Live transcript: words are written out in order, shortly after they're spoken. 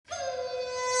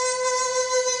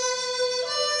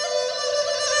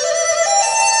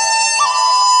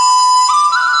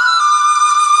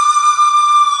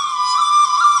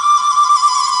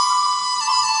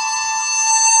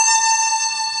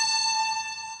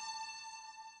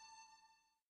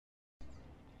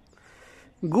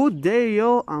Good day,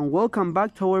 y'all, and welcome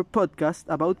back to our podcast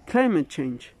about climate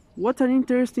change. What an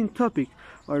interesting topic,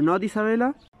 or not,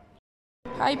 Isabella?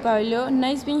 Hi Pablo,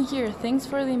 nice being here. Thanks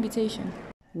for the invitation.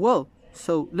 Well,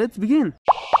 so let's begin.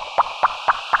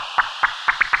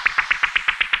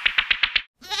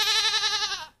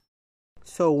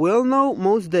 So we all know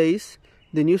most days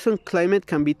the news on climate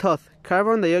can be tough.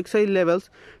 Carbon dioxide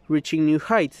levels reaching new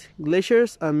heights,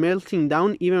 glaciers are melting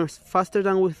down even faster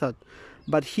than we thought.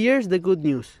 But here's the good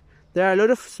news. There are a lot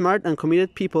of smart and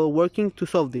committed people working to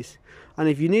solve this. And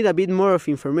if you need a bit more of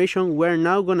information, we're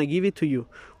now gonna give it to you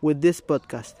with this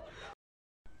podcast.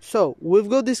 So, we've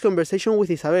got this conversation with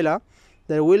Isabella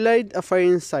that will light a fire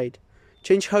inside,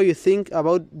 change how you think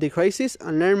about the crisis,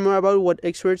 and learn more about what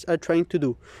experts are trying to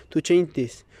do to change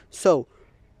this. So,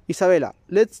 Isabella,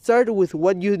 let's start with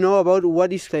what you know about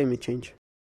what is climate change.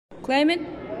 Climate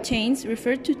change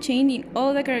refers to change in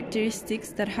all the characteristics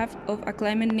that have of a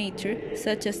climate nature,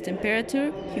 such as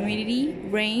temperature, humidity,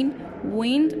 rain,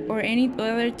 wind, or any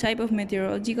other type of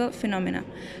meteorological phenomena,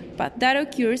 but that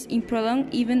occurs in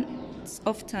prolonged events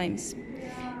of times.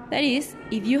 That is,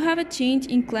 if you have a change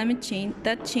in climate change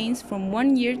that changes from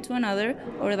one year to another,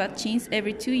 or that changes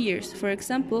every 2 years. For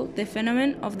example, the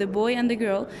phenomenon of the boy and the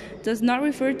girl does not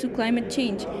refer to climate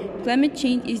change. Climate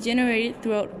change is generated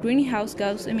through greenhouse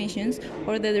gas emissions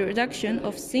or the reduction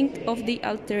of sink of the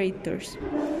alterators.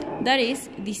 That is,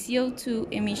 the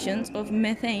CO2 emissions of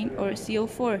methane or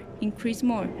CO4 increase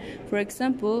more. For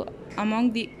example,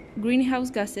 among the greenhouse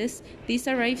gases, this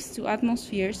arrives to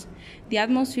atmospheres. The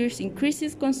atmosphere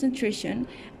increases concentration,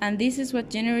 and this is what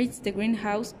generates the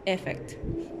greenhouse effect.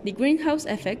 The greenhouse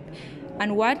effect,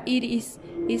 and what it is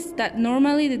that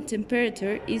normally the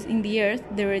temperature is in the earth,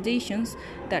 the radiations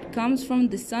that comes from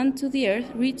the sun to the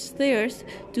earth reach the earth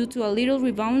due to a little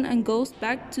rebound and goes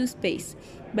back to space.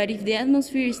 But if the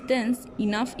atmosphere is dense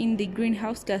enough in the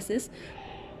greenhouse gases,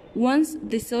 once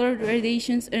the solar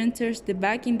radiation enters the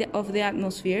back of the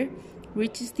atmosphere,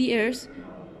 reaches the earth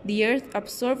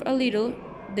absorbs a little,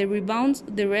 the rebounds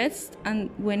the rest, and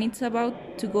when it's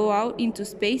about to go out into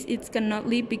space, it cannot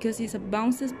leave because it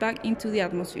bounces back into the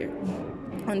atmosphere.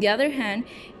 On the other hand,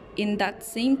 in that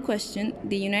same question,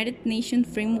 the United Nations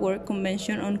Framework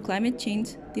Convention on Climate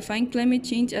Change defined climate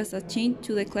change as a change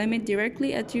to the climate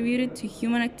directly attributed to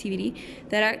human activity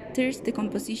that alters the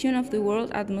composition of the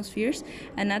world atmospheres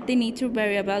and at the nature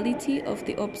variability of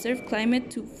the observed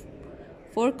climate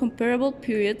for comparable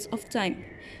periods of time.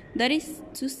 That is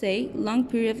to say, long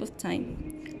periods of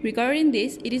time. Regarding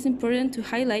this, it is important to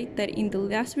highlight that in the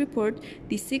last report,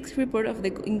 the sixth report of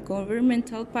the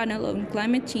Intergovernmental Panel on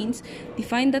Climate Change,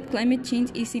 defined that climate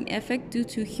change is in effect due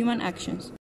to human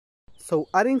actions. So,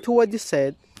 adding to what you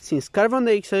said, since carbon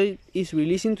dioxide is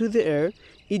released into the air,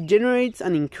 it generates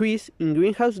an increase in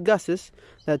greenhouse gases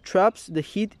that traps the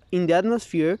heat in the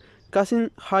atmosphere, causing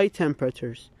high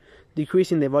temperatures,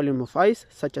 decreasing the volume of ice,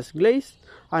 such as glaciers,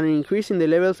 and an increase in the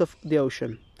levels of the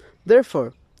ocean.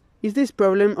 Therefore, is this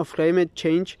problem of climate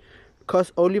change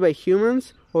caused only by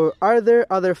humans, or are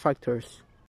there other factors?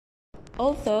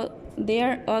 Although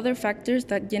there are other factors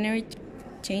that generate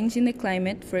change in the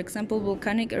climate, for example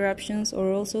volcanic eruptions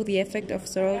or also the effect of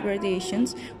solar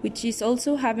radiations, which is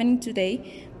also happening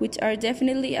today, which are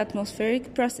definitely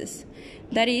atmospheric processes.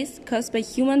 That is, caused by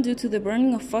humans due to the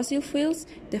burning of fossil fuels,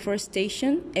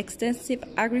 deforestation, extensive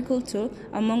agriculture,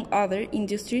 among other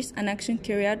industries and action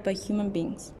carried out by human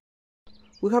beings.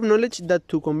 We have knowledge that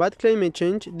to combat climate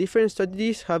change, different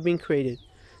strategies have been created.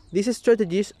 These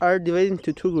strategies are divided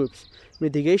into two groups: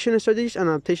 mitigation strategies and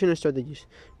adaptation strategies.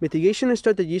 Mitigation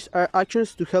strategies are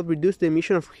actions to help reduce the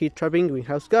emission of heat-trapping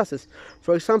greenhouse gases.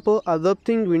 For example,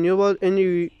 adopting renewable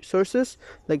energy sources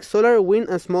like solar, wind,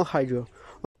 and small hydro.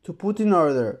 To put in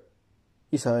order,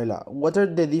 Isabella, what are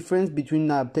the differences between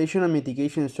adaptation and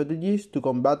mitigation strategies to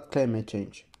combat climate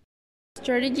change?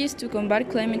 Strategies to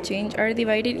combat climate change are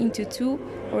divided into two,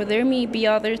 or there may be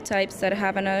other types that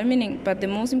have another meaning, but the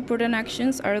most important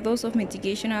actions are those of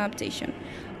mitigation and adaptation.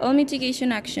 All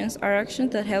mitigation actions are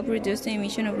actions that help reduce the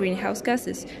emission of greenhouse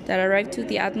gases that arrive to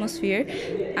the atmosphere,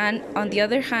 and on the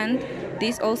other hand,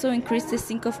 these also increase the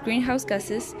sink of greenhouse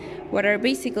gases, what are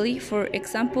basically, for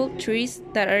example, trees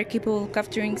that are capable of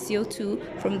capturing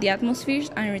CO2 from the atmosphere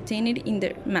and retaining it in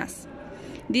their mass.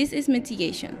 This is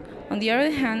mitigation. On the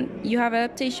other hand, you have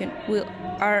adaptation, which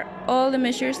are all the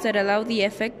measures that allow the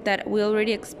effect that we're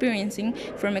already experiencing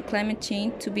from a climate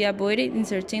change to be avoided in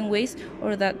certain ways,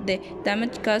 or that the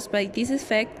damage caused by this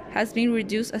effect has been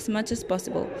reduced as much as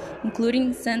possible,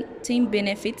 including certain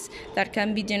benefits that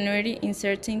can be generated in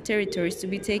certain territories to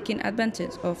be taken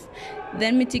advantage of.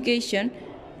 Then mitigation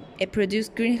produce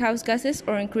greenhouse gases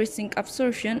or increasing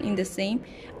absorption in the same,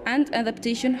 and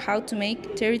adaptation, how to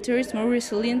make territories more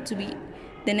resilient to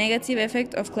the negative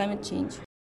effect of climate change.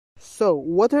 So,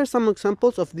 what are some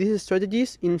examples of these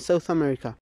strategies in South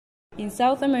America? In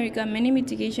South America, many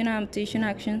mitigation and adaptation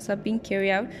actions have been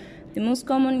carried out. The most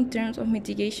common in terms of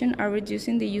mitigation are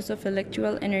reducing the use of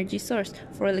electrical energy source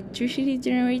for electricity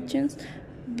generations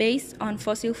based on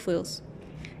fossil fuels,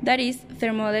 that is,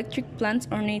 thermoelectric plants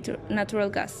or natural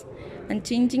gas, and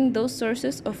changing those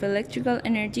sources of electrical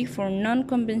energy for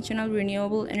non-conventional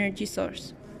renewable energy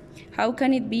source. How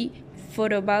can it be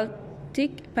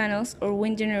photovoltaic panels or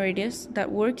wind generators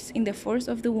that works in the force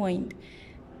of the wind?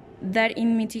 That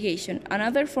in mitigation.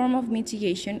 Another form of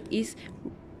mitigation is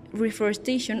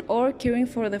reforestation or caring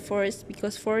for the forest,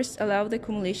 because forests allow the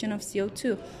accumulation of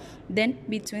CO2. Then,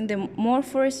 between the more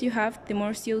forests you have, the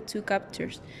more CO2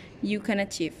 captures you can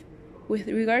achieve. With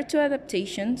regard to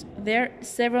adaptations, there are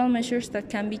several measures that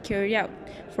can be carried out.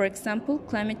 For example,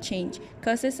 climate change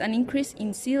causes an increase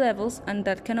in sea levels, and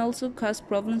that can also cause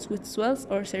problems with swells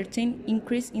or certain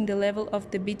increase in the level of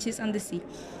the beaches and the sea.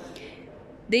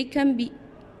 They can be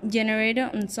generated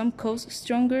on some coasts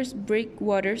stronger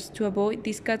breakwaters to avoid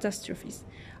these catastrophes.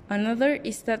 Another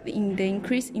is that the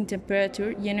increase in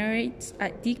temperature generates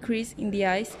a decrease in the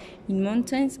ice in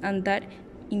mountains, and that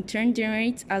in turn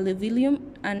generates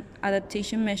alluvium, and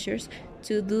adaptation measures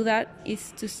to do that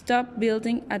is to stop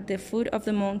building at the foot of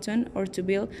the mountain or to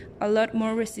build a lot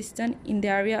more resistant in the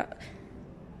area.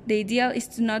 The ideal is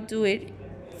to not do it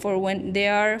for when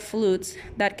there are floods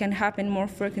that can happen more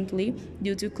frequently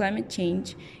due to climate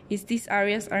change, is these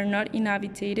areas are not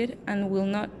inhabited and will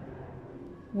not,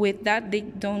 with that they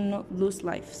don't not lose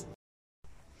lives.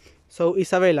 So,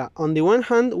 Isabella, on the one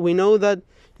hand, we know that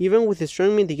even with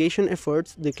strong mitigation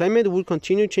efforts, the climate will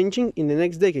continue changing in the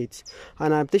next decades,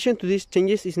 and adaptation to these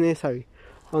changes is necessary.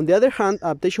 On the other hand,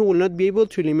 adaptation will not be able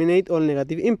to eliminate all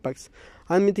negative impacts,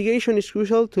 and mitigation is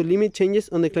crucial to limit changes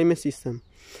on the climate system.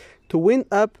 To wind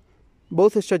up,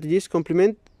 both strategies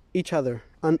complement each other,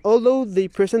 and although they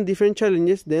present different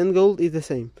challenges, the end goal is the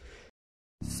same.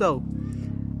 So,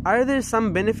 are there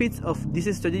some benefits of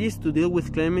these strategies to deal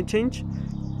with climate change?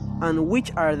 And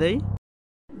which are they?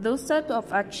 Those types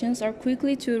of actions are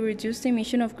quickly to reduce the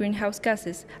emission of greenhouse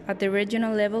gases at the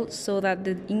regional level, so that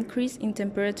the increase in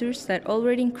temperatures that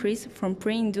already increased from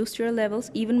pre-industrial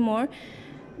levels even more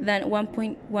than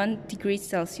 1.1 degrees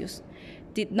Celsius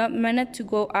did not manage to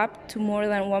go up to more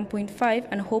than 1.5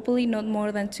 and hopefully not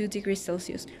more than 2 degrees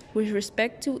Celsius with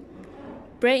respect to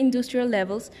pre-industrial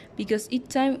levels, because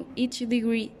each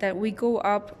degree that we go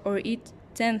up, or each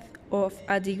tenth of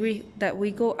a degree that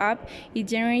we go up, it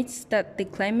generates that the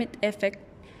climate effect,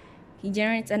 it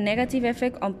generates a negative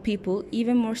effect on people,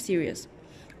 even more serious.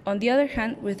 On the other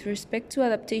hand, with respect to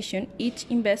adaptation,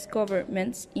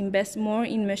 governments invest more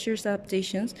in measures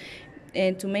adaptations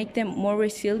and to make them more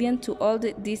resilient to all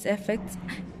these effects,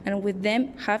 and with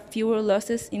them have fewer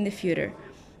losses in the future.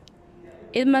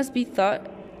 It must be thought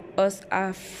of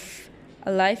as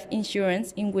a life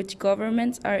insurance in which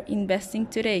governments are investing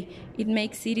today. It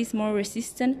makes cities more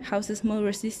resistant, houses more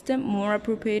resistant, more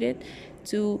appropriate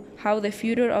to how the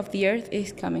future of the earth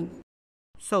is coming.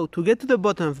 So, to get to the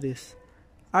bottom of this,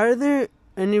 are there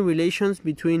any relations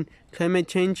between climate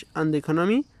change and the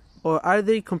economy, or are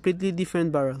they completely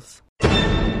different barrels?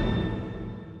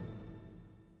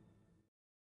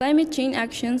 Climate change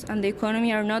actions and the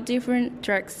economy are not different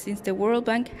tracks, since the World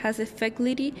Bank has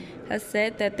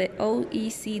said that the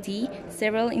OECD,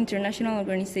 several international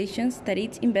organizations, that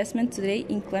its investment today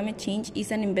in climate change is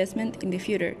an investment in the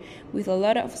future, with a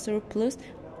lot of surplus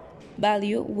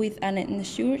value, with an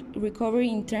ensured recovery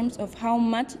in terms of how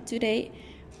much today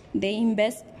they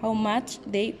invest, how much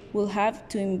they will have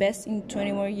to invest in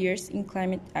 20 more years in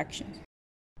climate action.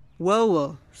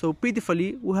 Well, so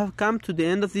pitifully, we have come to the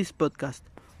end of this podcast.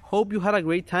 Hope you had a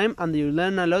great time and you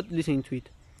learned a lot listening to it.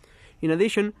 In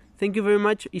addition, thank you very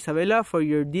much, Isabella, for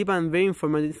your deep and very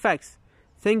informative facts.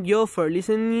 Thank you all for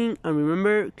listening, and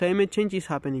remember, climate change is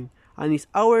happening, and it's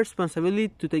our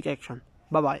responsibility to take action.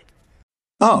 Bye-bye.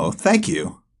 Oh, thank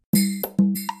you.